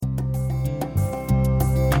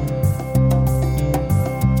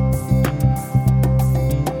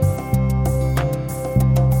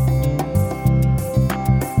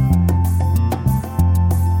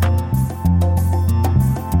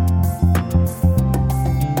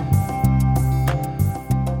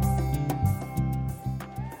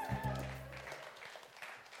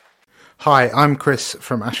Hi, I'm Chris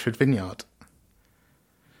from Ashford Vineyard.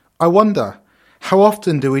 I wonder, how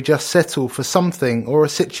often do we just settle for something or a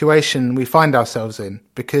situation we find ourselves in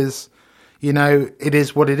because, it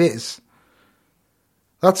is what it is?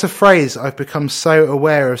 That's a phrase I've become so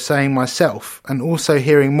aware of saying myself and also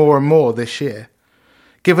hearing more and more this year.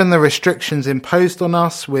 Given the restrictions imposed on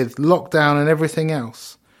us with lockdown and everything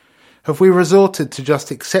else, have we resorted to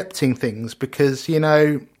just accepting things because,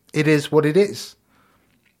 it is what it is?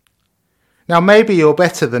 Now, maybe you're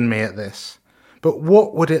better than me at this, but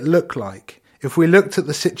what would it look like if we looked at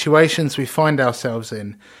the situations we find ourselves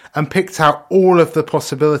in and picked out all of the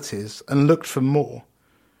possibilities and looked for more,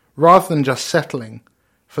 rather than just settling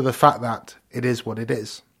for the fact that it is what it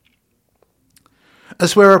is?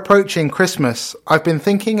 As we're approaching Christmas, I've been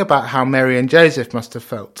thinking about how Mary and Joseph must have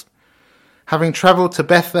felt. Having travelled to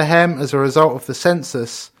Bethlehem as a result of the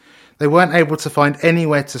census, they weren't able to find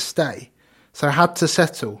anywhere to stay, so had to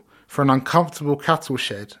settle for an uncomfortable cattle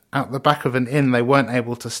shed out the back of an inn they weren't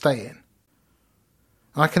able to stay in.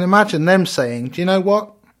 I can imagine them saying, do you know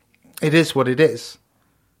what? It is what it is.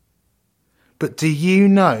 But do you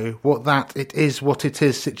know what that it is what it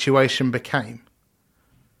is situation became?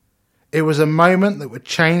 It was a moment that would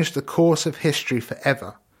change the course of history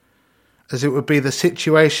forever, as it would be the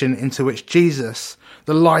situation into which Jesus,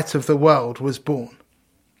 the light of the world, was born.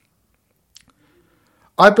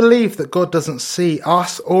 I believe that God doesn't see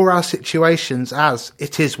us or our situations as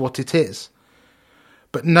it is what it is,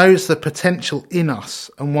 but knows the potential in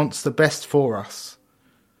us and wants the best for us.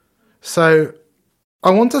 So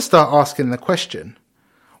I want to start asking the question,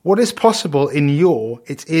 what is possible in your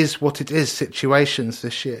it is what it is situations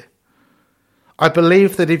this year? I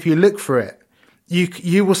believe that if you look for it,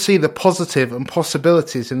 you will see the positive and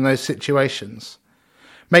possibilities in those situations,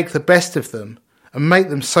 make the best of them and make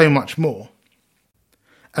them so much more.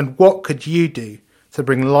 And what could you do to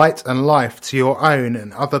bring light and life to your own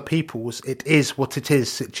and other people's it is what it is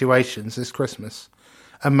situations this Christmas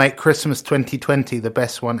and make Christmas 2020 the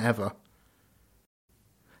best one ever?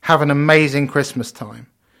 Have an amazing Christmas time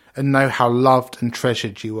and know how loved and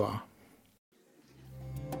treasured you are.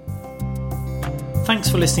 Thanks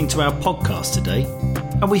for listening to our podcast today,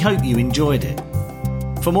 and we hope you enjoyed it.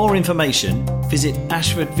 For more information, visit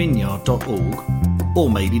ashfordvineyard.org or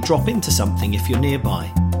maybe drop into something if you're nearby.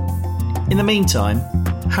 In the meantime,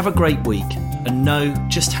 have a great week and know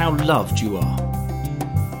just how loved you are.